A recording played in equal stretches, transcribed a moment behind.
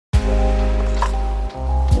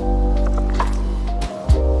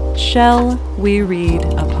Shall we read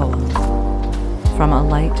a poem from A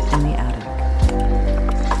Light in the Attic?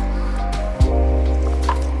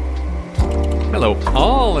 Hello,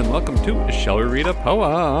 all, and welcome to Shall We Read a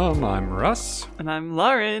Poem? I'm Russ. And I'm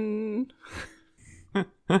Lauren.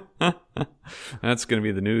 That's going to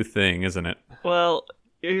be the new thing, isn't it? Well,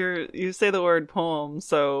 you say the word poem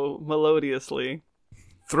so melodiously.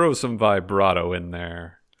 Throw some vibrato in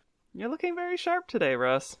there. You're looking very sharp today,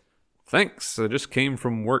 Russ. Thanks, I just came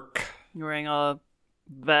from work. You're wearing a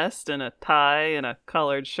vest and a tie and a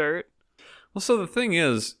collared shirt. Well, so the thing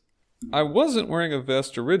is, I wasn't wearing a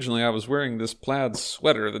vest originally. I was wearing this plaid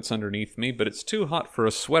sweater that's underneath me, but it's too hot for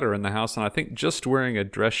a sweater in the house, and I think just wearing a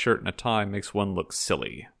dress shirt and a tie makes one look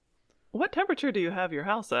silly. What temperature do you have your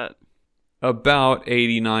house at? About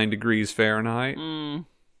 89 degrees Fahrenheit.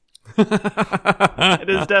 It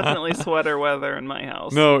is definitely sweater weather in my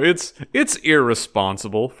house. No, it's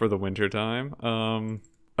irresponsible for the wintertime.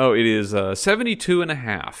 It is 72 and a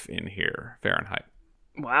half in here, Fahrenheit.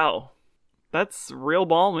 Wow. That's real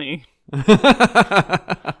balmy.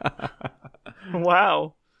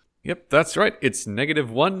 Wow. Yep, that's right. It's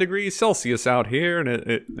 -1 degree Celsius out here, and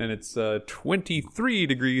it's 23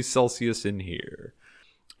 degrees Celsius in here.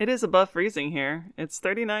 It is above freezing here. It's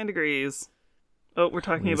 39 degrees. Oh, we're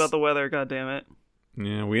talking about the weather, goddammit.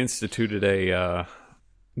 Yeah, we instituted a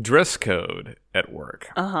dress code at work,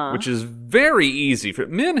 which is very easy.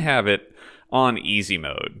 Men have it on easy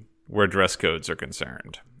mode, where dress codes are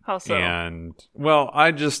concerned. How so? And, well,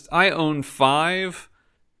 I own 5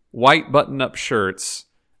 white button-up shirts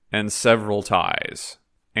and several ties.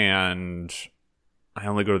 And I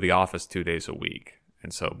only go to the office 2 days a week.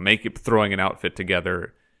 And so throwing an outfit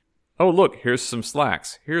together. Oh, look, here's some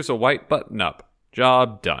slacks. Here's a white button-up.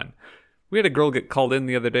 Job done. We had a girl get called in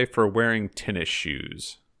the other day for wearing tennis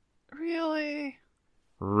shoes. Really?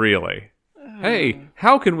 Really. Hey,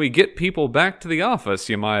 how can we get people back to the office,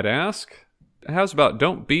 you might ask? How's about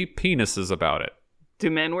don't be penises about it?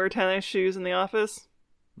 Do men wear tennis shoes in the office?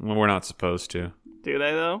 Well, we're not supposed to. Do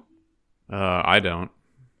they, though? I don't.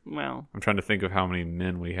 Well. I'm trying to think of how many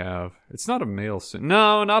men we have. It's not a male sin.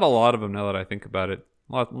 No, not a lot of them now that I think about it.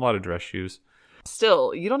 A lot of dress shoes.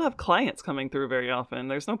 Still, you don't have clients coming through very often.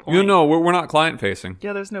 There's no point. You know, we're not client-facing.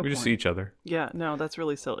 Yeah, there's no point. We just see each other. Yeah, no, that's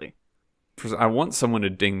really silly. I want someone to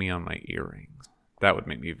ding me on my earrings. That would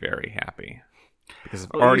make me very happy. Because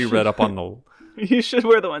I've already read up on the... You should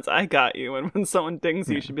wear the ones I got you, and when someone dings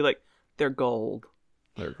you, you should be like, they're gold.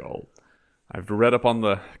 They're gold. I've read up on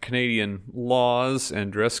the Canadian laws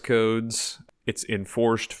and dress codes. It's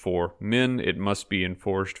enforced for men. It must be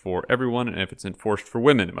enforced for everyone. And if it's enforced for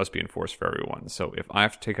women, it must be enforced for everyone. So if I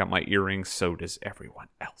have to take out my earrings, so does everyone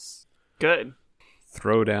else. Good.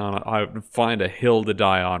 Throw down. Find a hill to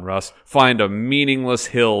die on, Russ. Find a meaningless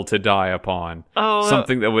hill to die upon. Oh,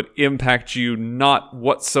 something that would impact you not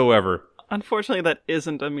whatsoever. Unfortunately, that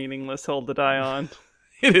isn't a meaningless hill to die on.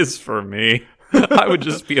 It is for me. I would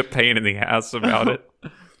just be a pain in the ass about it.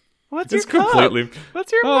 What's your cup?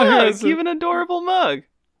 What's your mug? You have an adorable mug.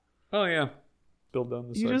 Oh, yeah. Build down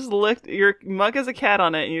the side. You just licked... Your mug has a cat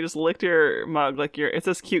on it, and you just licked your mug like it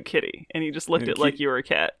says cute kitty, and you just licked it like you were a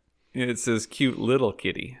cat. It says cute little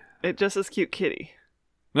kitty. It just says cute kitty.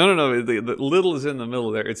 No. The little is in the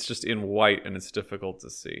middle there. It's just in white, and it's difficult to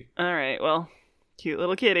see. All right, well, cute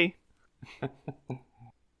little kitty.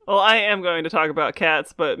 Well, I am going to talk about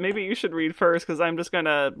cats, but maybe you should read first, because I'm just going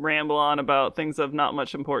to ramble on about things of not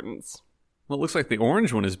much importance. Well, it looks like the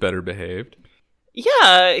orange one is better behaved.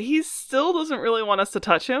 Yeah, he still doesn't really want us to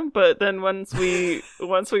touch him, but then once we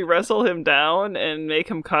wrestle him down and make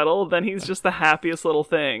him cuddle, then he's just the happiest little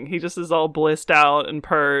thing. He just is all blissed out and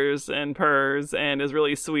purrs and is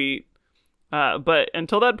really sweet. But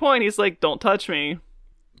until that point, he's like, don't touch me.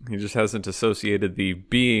 He just hasn't associated the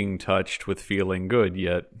being touched with feeling good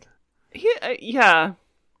yet. Yeah,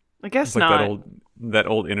 I guess it's like not. That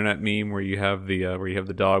old internet meme where you have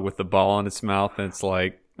the dog with the ball in its mouth, and it's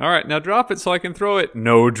like, all right, now drop it so I can throw it.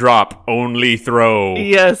 No drop, only throw.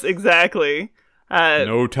 Yes, exactly.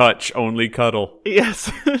 No touch, only cuddle.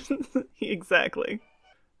 Yes, exactly.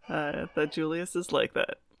 That Julius is like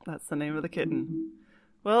that. That's the name of the kitten.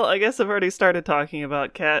 Well, I guess I've already started talking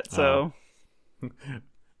about cat, so...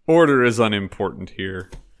 Order is unimportant here.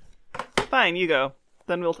 Fine, you go.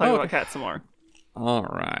 Then we'll talk about cat some more. All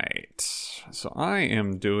right. So I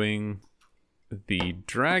am doing the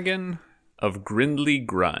Dragon of Grindley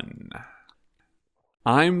Grun.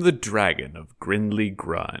 I'm the Dragon of Grindley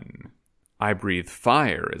Grun. I breathe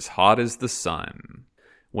fire as hot as the sun.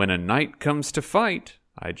 When a knight comes to fight,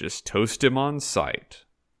 I just toast him on sight,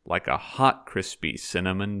 like a hot, crispy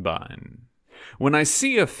cinnamon bun. When I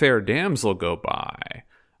see a fair damsel go by,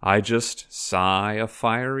 I just sigh a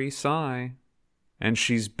fiery sigh, and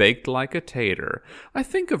she's baked like a tater. I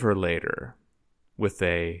think of her later, with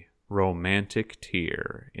a romantic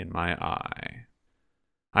tear in my eye.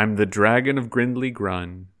 I'm the dragon of Grindley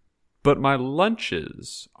Grun, but my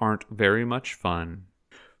lunches aren't very much fun,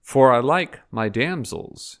 for I like my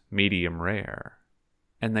damsels medium rare,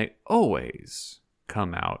 and they always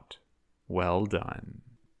come out well done.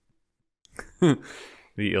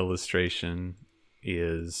 The illustration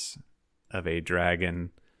is of a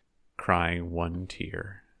dragon crying one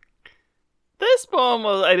tear. This poem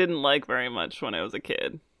I didn't like very much when I was a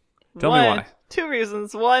kid. Tell me why. 2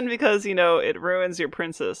 reasons. One, because, it ruins your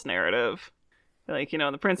princess narrative. Like, in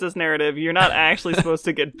the princess narrative, you're not actually supposed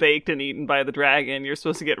to get baked and eaten by the dragon. You're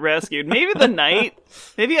supposed to get rescued. Maybe a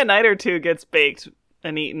knight or two gets baked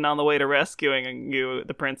and eaten on the way to rescuing you,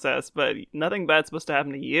 the princess, but nothing bad's supposed to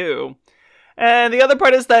happen to you. And the other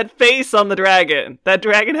part is that face on the dragon. That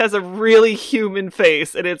dragon has a really human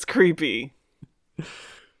face, and it's creepy.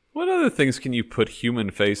 What other things can you put human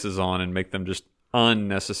faces on and make them just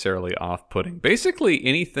unnecessarily off-putting? Basically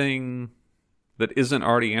anything that isn't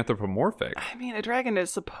already anthropomorphic. I mean, a dragon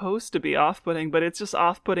is supposed to be off-putting, but it's just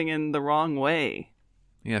off-putting in the wrong way.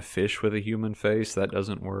 Yeah, fish with a human face, that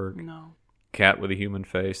doesn't work. No. Cat with a human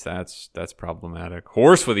face, that's problematic.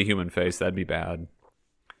 Horse with a human face, that'd be bad.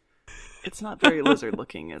 It's not very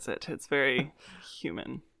lizard-looking, is it? It's very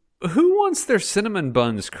human. Who wants their cinnamon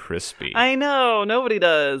buns crispy? I know, nobody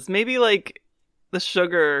does. Maybe, the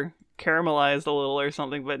sugar caramelized a little or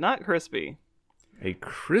something, but not crispy. A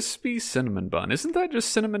crispy cinnamon bun. Isn't that just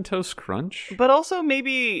Cinnamon Toast Crunch? But also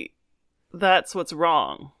maybe that's what's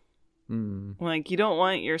wrong. Mm. You don't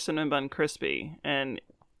want your cinnamon bun crispy, and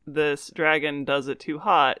this dragon does it too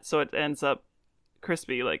hot, so it ends up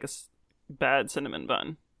crispy like a bad cinnamon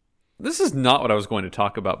bun. This is not what I was going to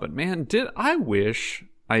talk about, but man, I wish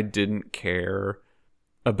I didn't care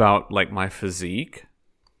about, my physique.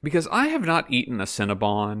 Because I have not eaten a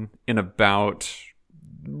Cinnabon in about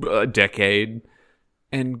a decade.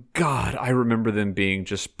 And God, I remember them being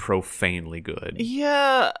just profanely good.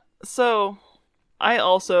 Yeah, so I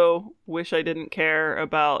also wish I didn't care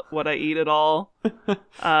about what I eat at all.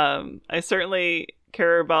 I certainly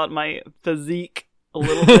care about my physique a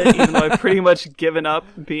little bit, even though I've pretty much given up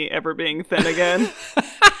ever being thin again.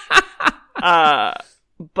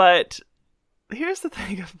 But here's the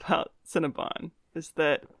thing about Cinnabon, is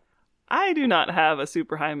that I do not have a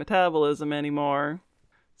super high metabolism anymore.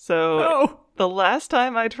 So The last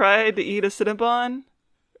time I tried to eat a Cinnabon,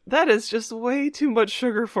 that is just way too much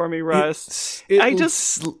sugar for me, Russ.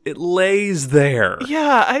 It lays there.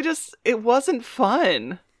 Yeah, it wasn't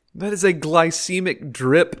fun. That is a glycemic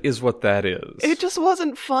drip is what that is. It just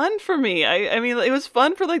wasn't fun for me. I mean, it was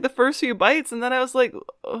fun for the first few bites, and then I was like,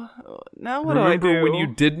 now what do I do? Remember when you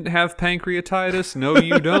didn't have pancreatitis? No,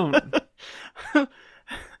 you don't.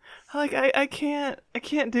 I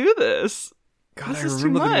can't do this. God, this I is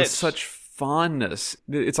remember too them much. with such fondness.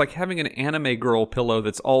 It's like having an anime girl pillow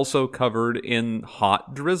that's also covered in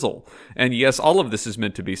hot drizzle. And yes, all of this is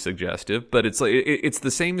meant to be suggestive, but it's the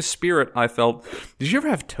same spirit I felt. Did you ever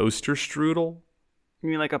have toaster strudel? You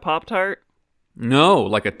mean like a Pop-Tart? No,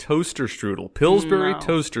 like a toaster strudel. Pillsbury No.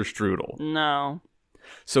 toaster strudel. No.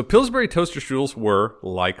 So Pillsbury toaster strudels were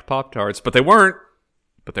like Pop-Tarts, but they weren't.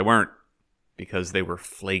 Because they were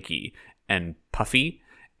flaky and puffy,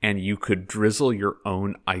 and you could drizzle your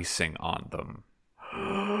own icing on them.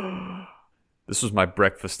 This was my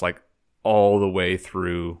breakfast all the way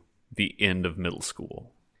through the end of middle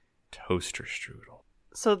school. Toaster strudel.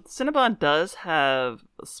 So Cinnabon does have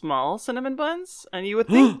small cinnamon buns, and you would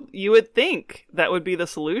think that would be the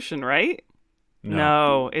solution, right?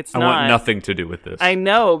 No, it's not. I want nothing to do with this. I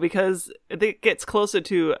know, because it gets closer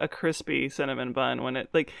to a crispy cinnamon bun when it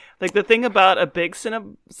like the thing about a big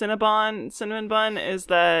cinnamon bun is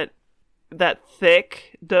that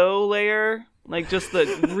thick dough layer, just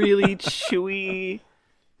the really chewy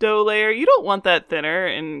dough layer. You don't want that thinner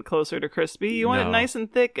and closer to crispy. You want it nice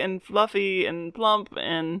and thick and fluffy and plump,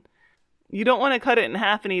 and you don't want to cut it in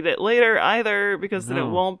half and eat it later either, because then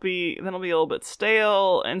it'll be a little bit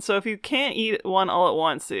stale. And so if you can't eat one all at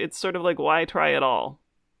once, it's sort of like, why try at all?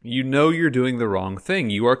 You know you're doing the wrong thing.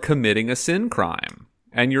 You are committing a sin crime,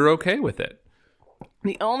 and you're okay with it.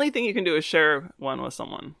 The only thing you can do is share one with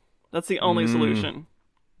someone. That's the only solution.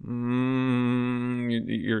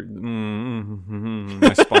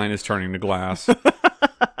 My spine is turning to glass.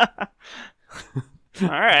 All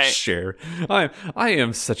right. Share. I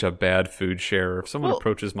am such a bad food sharer. If someone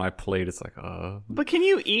approaches my plate, it's like, But can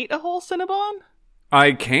you eat a whole Cinnabon?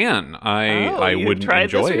 I can. I wouldn't tried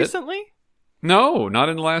enjoy this it. recently? No, not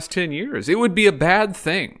in the last 10 years. It would be a bad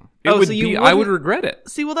thing. It Oh, would so you be. I would wouldn't- regret it.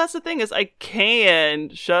 See, well, that's the thing is I can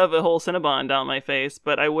shove a whole Cinnabon down my face,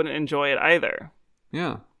 but I wouldn't enjoy it either.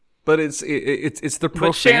 Yeah, but it's the But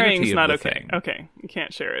profanity sharing's of not the okay. thing. Okay, you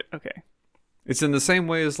can't share it. Okay. It's in the same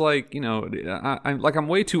way as like, I'm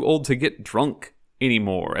way too old to get drunk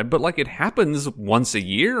anymore. But like it happens once a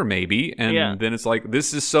year maybe, and Yeah. then it's like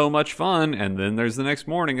this is so much fun, and then there's the next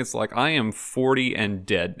morning it's like I am 40 and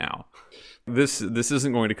dead now. This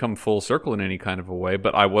isn't going to come full circle in any kind of a way,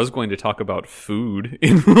 but I was going to talk about food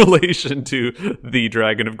in relation to the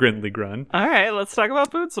Dragon of Grindley Grun. All right, let's talk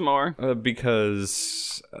about food some more.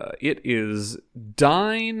 Because it is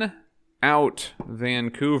Dine Out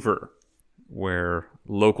Vancouver, where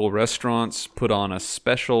local restaurants put on a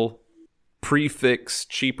special prefix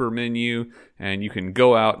cheaper menu, and you can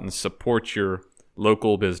go out and support your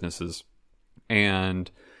local businesses. And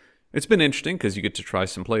it's been interesting because you get to try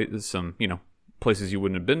some places you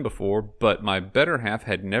wouldn't have been before, but my better half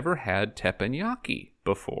had never had teppanyaki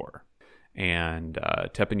before. And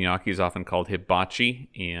teppanyaki is often called hibachi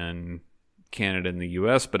in Canada and the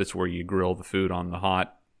US, but it's where you grill the food on the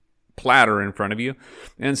hot platter in front of you.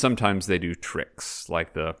 And sometimes they do tricks,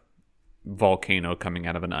 like the volcano coming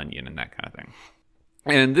out of an onion and that kind of thing.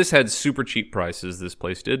 And this had super cheap prices, this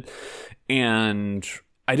place did. And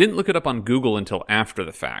I didn't look it up on Google until after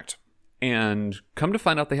the fact. And come to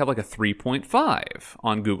find out they have like a 3.5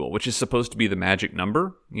 on Google, which is supposed to be the magic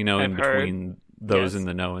number, in I've between those Yes. in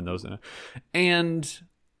the know and those in the... And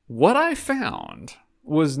what I found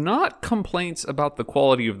was not complaints about the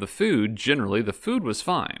quality of the food. Generally, the food was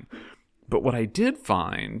fine. But what I did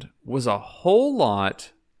find was a whole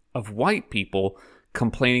lot of white people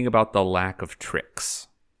complaining about the lack of tricks.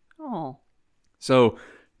 Oh. So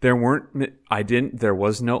there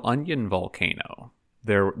was no onion volcano.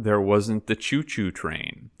 There wasn't the choo-choo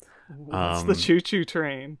train. What's the choo-choo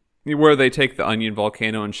train? Where they take the onion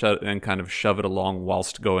volcano and kind of shove it along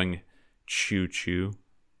whilst going choo-choo.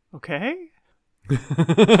 Okay.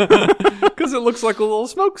 Because it looks like a little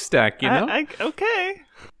smokestack, Okay.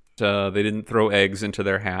 They didn't throw eggs into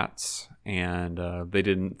their hats, and they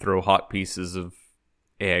didn't throw hot pieces of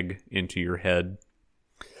egg into your head.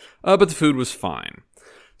 But the food was fine.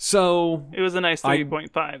 So It was a nice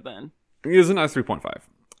 3.5 then. it was a nice 3.5.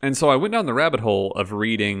 And so I went down the rabbit hole of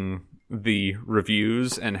reading the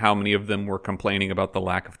reviews and how many of them were complaining about the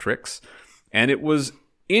lack of tricks. And it was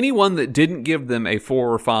anyone that didn't give them a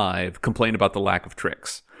 4 or 5 complained about the lack of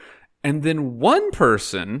tricks. And then one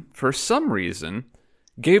person, for some reason,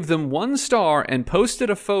 gave them 1 star and posted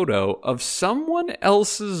a photo of someone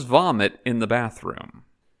else's vomit in the bathroom.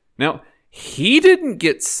 Now, he didn't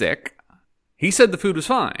get sick. He said the food was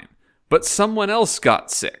fine, but someone else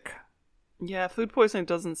got sick. Yeah, food poisoning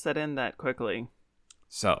doesn't set in that quickly.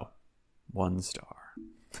 So, 1 star.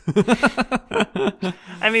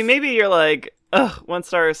 I mean, maybe you're like, ugh, 1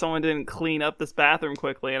 star if someone didn't clean up this bathroom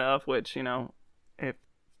quickly enough, which, if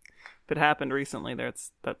it happened recently,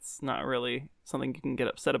 that's not really something you can get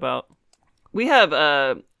upset about. We have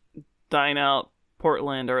Dine Out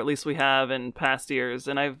Portland, or at least we have in past years,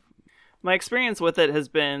 and my experience with it has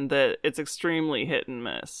been that it's extremely hit and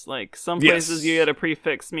miss. Like, some places you get a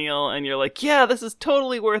prefix meal and you're like, yeah, this is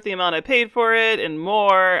totally worth the amount I paid for it and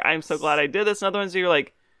more. I'm so glad I did this. And other ones you're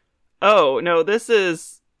like, oh, no, this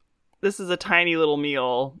is a tiny little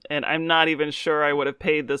meal and I'm not even sure I would have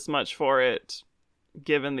paid this much for it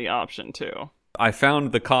given the option to. I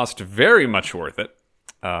found the cost very much worth it.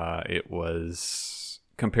 It was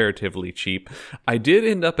comparatively cheap. I did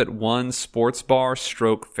end up at one sports bar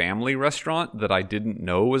stroke family restaurant that I didn't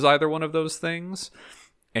know was either one of those things.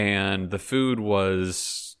 And the food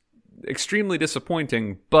was extremely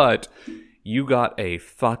disappointing, but you got a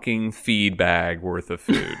fucking feed bag worth of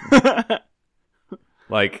food.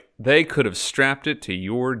 Like, they could have strapped it to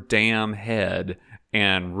your damn head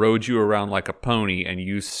and rode you around like a pony, and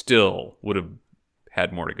you still would have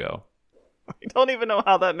had more to go. I don't even know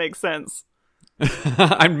how that makes sense.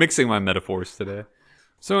 I'm mixing my metaphors today.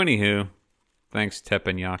 So anywho, thanks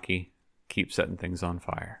teppanyaki. Keep setting things on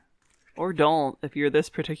fire. Or don't, if you're this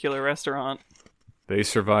particular restaurant. They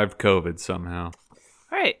survived COVID somehow.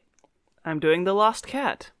 Alright, I'm doing the lost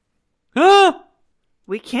cat. Ah!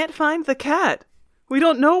 We can't find the cat. We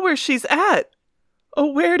don't know where she's at.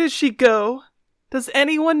 Oh, where did she go? Does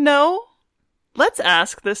anyone know? Let's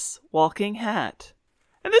ask this walking hat.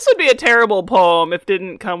 And this would be a terrible poem if it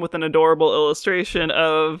didn't come with an adorable illustration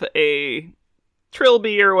of a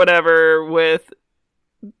trilby or whatever with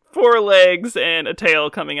 4 legs and a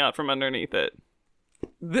tail coming out from underneath it.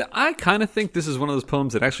 I kind of think this is one of those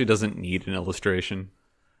poems that actually doesn't need an illustration.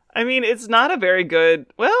 I mean, it's not a very good...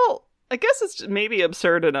 Well, I guess it's maybe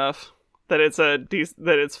absurd enough that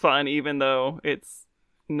that it's fun, even though it's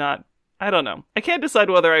not. I don't know. I can't decide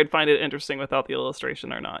whether I'd find it interesting without the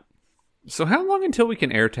illustration or not. So how long until we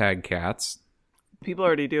can AirTag cats? People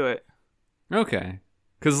already do it. Okay.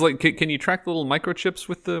 Because like, can you track the little microchips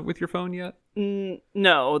with your phone yet?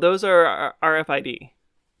 No, those are RFID.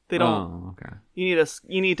 They don't. Oh, okay.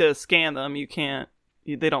 You need to scan them. You can't.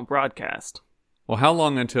 They don't broadcast. Well, how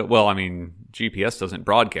long until? Well, I mean, GPS doesn't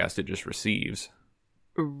broadcast; it just receives.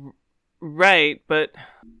 Right, but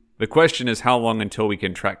the question is, how long until we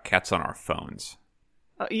can track cats on our phones?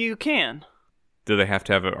 You can. Do they have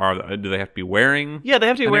to have do they have to be wearing? Yeah, they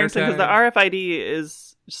have to be an wearing something because the AirTag? RFID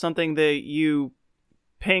is something that you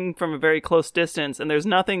ping from a very close distance, and there's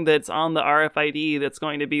nothing that's on the RFID that's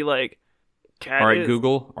going to be like. Cat All right, is...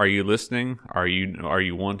 Google, are you listening? Are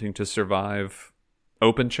you wanting to survive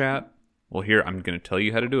Open Chat? Well, here I'm going to tell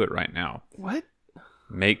you how to do it right now. What?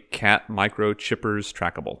 Make cat microchippers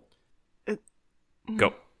trackable.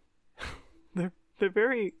 Go. They're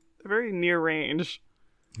very near range.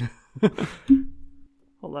 Hold on,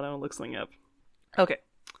 I want to look something up. Okay,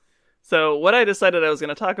 so what I decided I was going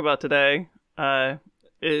to talk about today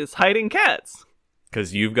is hiding cats.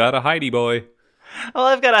 Because you've got a Heidi boy. Well,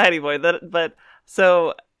 I've got a Heidi boy, but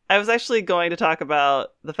so I was actually going to talk about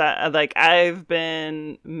the fact, like, I've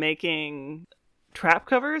been making trap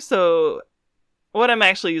covers. So what I'm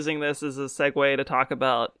actually using this as a segue to talk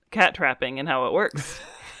about cat trapping and how it works.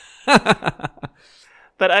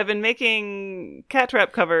 But I've been making cat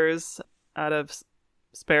trap covers out of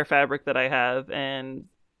spare fabric that I have, and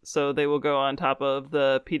so they will go on top of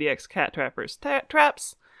the PDX Cat Trappers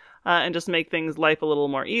traps, and just make life a little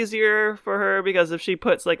more easier for her, because if she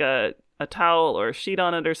puts like a towel or a sheet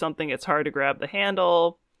on it or something, it's hard to grab the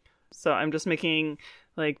handle. So I'm just making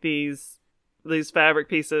like these fabric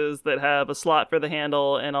pieces that have a slot for the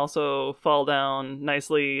handle and also fall down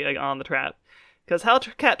nicely on the trap. Because how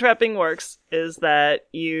cat trapping works is that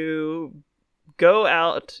you go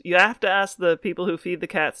out, you have to ask the people who feed the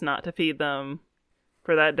cats not to feed them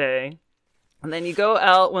for that day. And then you go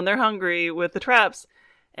out when they're hungry with the traps,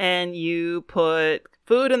 and you put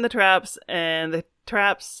food in the traps, and the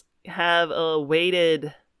traps have a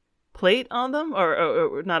weighted plate on them,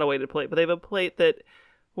 or not a weighted plate, but they have a plate that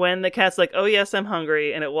when the cat's like, oh yes, I'm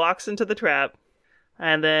hungry, and it walks into the trap,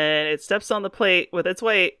 and then it steps on the plate with its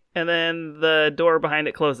weight, and then the door behind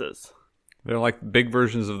it closes. They're like big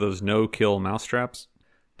versions of those no-kill mouse traps.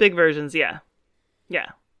 Big versions, yeah. Yeah.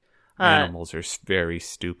 Animals are very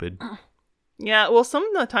stupid. Yeah, well,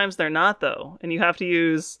 sometimes they're not, though, and you have to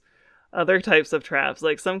use other types of traps.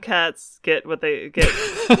 Like, some cats get what they get...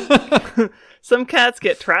 Some cats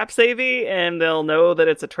get trap savvy, and they'll know that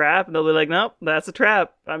it's a trap, and they'll be like, nope, that's a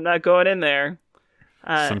trap. I'm not going in there.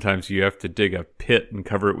 Sometimes you have to dig a pit and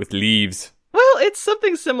cover it with leaves. Well, it's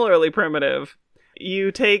something similarly primitive.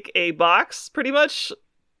 You take a box, pretty much.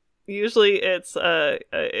 Usually it's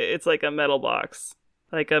like a metal box.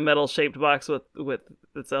 Like a metal-shaped box with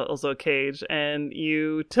it's also a cage, and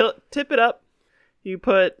you tip it up. You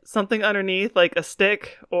put something underneath, like a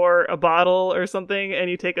stick or a bottle or something, and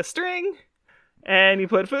you take a string, and you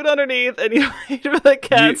put food underneath, and you wait for the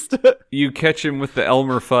cats to... You catch him with the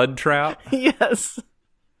Elmer Fudd trap? Yes.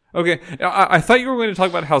 Okay, I thought you were going to talk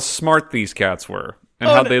about how smart these cats were, and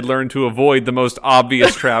how they learned to avoid the most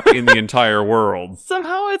obvious trap in the entire world.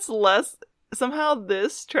 Somehow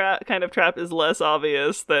this kind of trap is less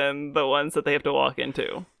obvious than the ones that they have to walk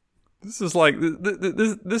into. This is like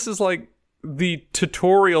this is like the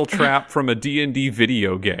tutorial trap from a D&D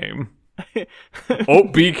video game. Oh,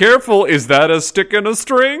 be careful! Is that a stick and a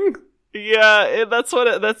string? Yeah,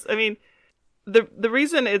 I mean, the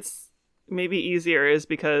reason it's maybe easier is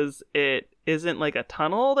because it isn't like a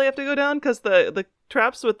tunnel they have to go down. Because the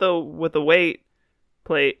traps with the weight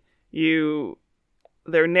plate,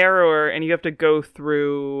 they're narrower, and you have to go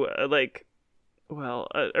through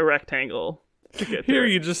a rectangle to get Here, there.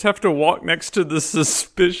 you just have to walk next to the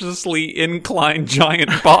suspiciously inclined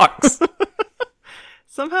giant box.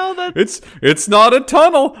 Somehow that it's not a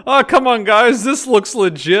tunnel. Oh, come on, guys, this looks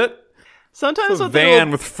legit. sometimes It's a what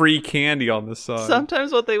van with free candy on the side.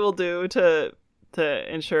 sometimes what they will do to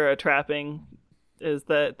ensure a trapping is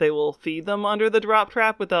that they will feed them under the drop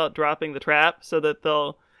trap without dropping the trap, so that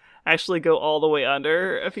they'll actually go all the way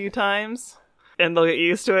under a few times, and they'll get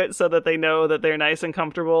used to it so that they know that they're nice and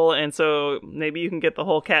comfortable. And so maybe you can get the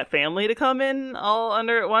whole cat family to come in all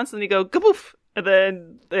under at once, and you go kaboof, and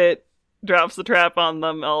then it drops the trap on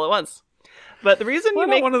them all at once. But the reason Why you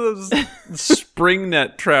not make one of those spring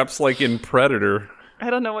net traps like in Predator?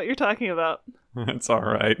 I don't know what you're talking about. That's all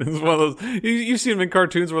right. It's one of those you've seen them in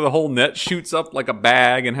cartoons where the whole net shoots up like a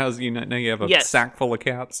bag and has now you have a Yes. sack full of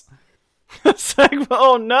cats.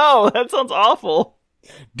 Oh no, that sounds awful.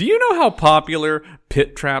 Do you know how popular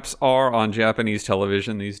pit traps are on Japanese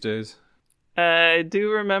television these days? I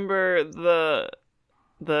do remember the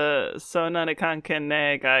Sonane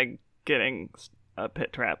Kankenne guy getting a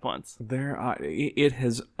pit trap once. It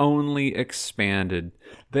has only expanded.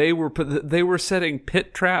 They were setting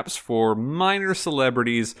pit traps for minor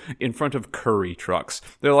celebrities in front of curry trucks.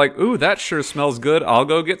 They're like, "Ooh, that sure smells good. I'll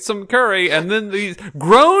go get some curry." And then these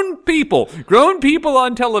grown people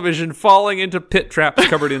on television falling into pit traps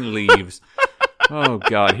covered in leaves. Oh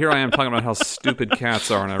God! Here I am talking about how stupid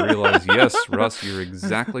cats are, and I realize, yes, Russ, you're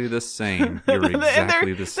exactly the same. You're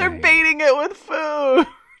exactly the same. They're baiting it with food.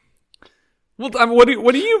 Well, I mean, what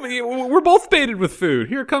do you? We're both baited with food.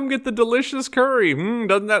 Here, come get the delicious curry.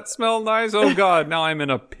 Doesn't that smell nice? Oh God! Now I'm in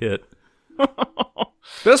a pit.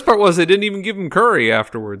 Best part was they didn't even give him curry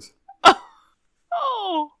afterwards.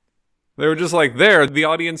 Oh. They were just like, there. The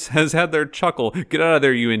audience has had their chuckle. Get out of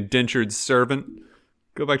there, you indentured servant.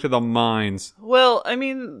 Go back to the mines. Well, I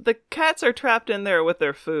mean, the cats are trapped in there with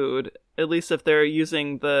their food, at least if they're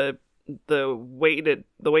using the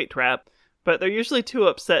weight trap, but they're usually too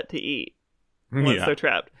upset to eat once they're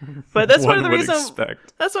trapped. But that's one of the reasons.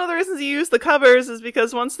 That's one of the reasons you use the covers is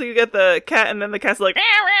because once you get the cat and then the cat's like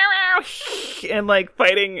and like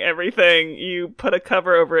fighting everything, you put a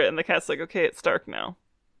cover over it and the cat's like, okay, it's dark now.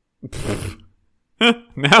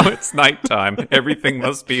 Now it's nighttime. Everything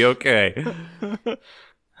must be okay.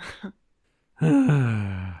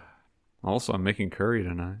 Also, I'm making curry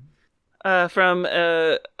tonight. From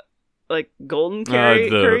like golden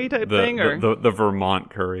curry type thing, or the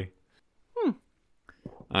Vermont curry.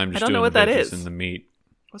 I'm just I don't know doing what the that veggies is. and the meat.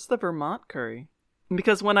 What's the Vermont curry?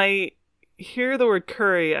 Because when I hear the word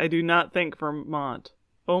curry, I do not think Vermont.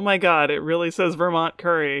 Oh my God, it really says Vermont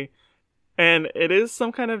curry. And it is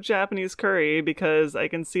some kind of Japanese curry because I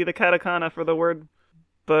can see the katakana for the word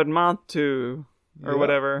Vermontu or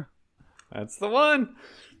whatever. That's the one.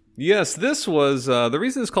 Yes, this was the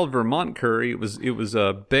reason it's called Vermont curry. It was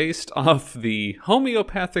based off the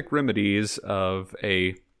homeopathic remedies of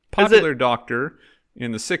a popular doctor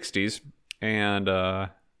in the 60s, and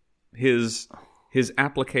his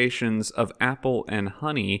applications of apple and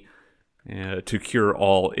honey to cure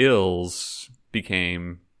all ills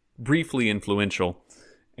became briefly influential,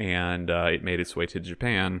 and it made its way to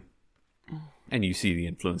Japan, and you see the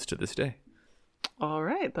influence to this day. All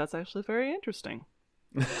right, that's actually very interesting.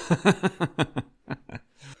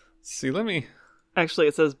 See, let me... Actually,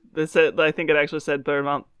 it said, I think it actually said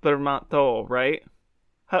Vermonto, right?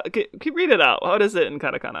 Keep read it out. How does it in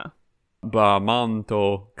katakana?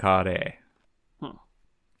 Bamanto kare.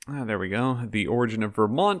 There we go. The origin of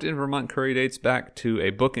Vermont in Vermont curry dates back to a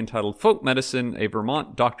book entitled Folk Medicine, A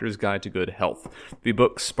Vermont Doctor's Guide to Good Health. The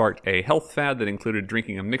book sparked a health fad that included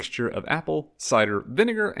drinking a mixture of apple, cider,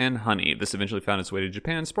 vinegar, and honey. This eventually found its way to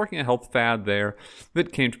Japan, sparking a health fad there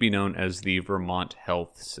that came to be known as the Vermont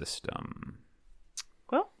Health System.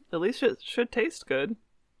 Well, at least it should taste good.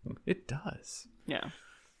 It does. Yeah.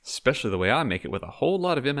 Especially the way I make it with a whole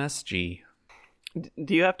lot of MSG.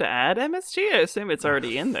 Do you have to add MSG? I assume it's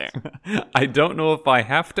already in there. I don't know if I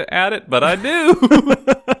have to add it, but I do.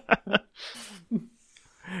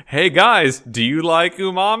 Hey guys, do you like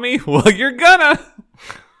umami? Well, you're gonna.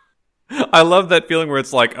 I love that feeling where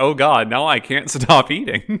it's like, oh God, now I can't stop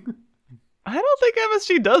eating. I don't think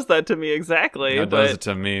MSG does that to me exactly. That does it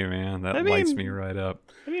to me, man. That lights me right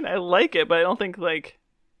up. I mean, I like it, but I don't think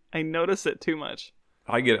I notice it too much.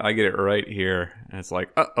 I get it right here, and it's like,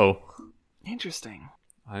 uh-oh. Interesting.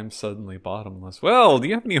 I'm suddenly bottomless. Well, do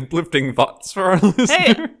you have any uplifting thoughts for our listeners?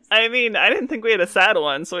 Hey, I mean, I didn't think we had a sad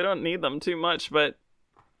one, so we don't need them too much, but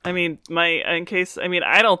I mean, I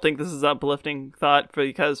don't think this is uplifting thought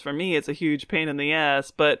because for me it's a huge pain in the ass,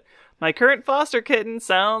 but my current foster kitten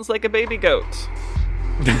sounds like a baby goat.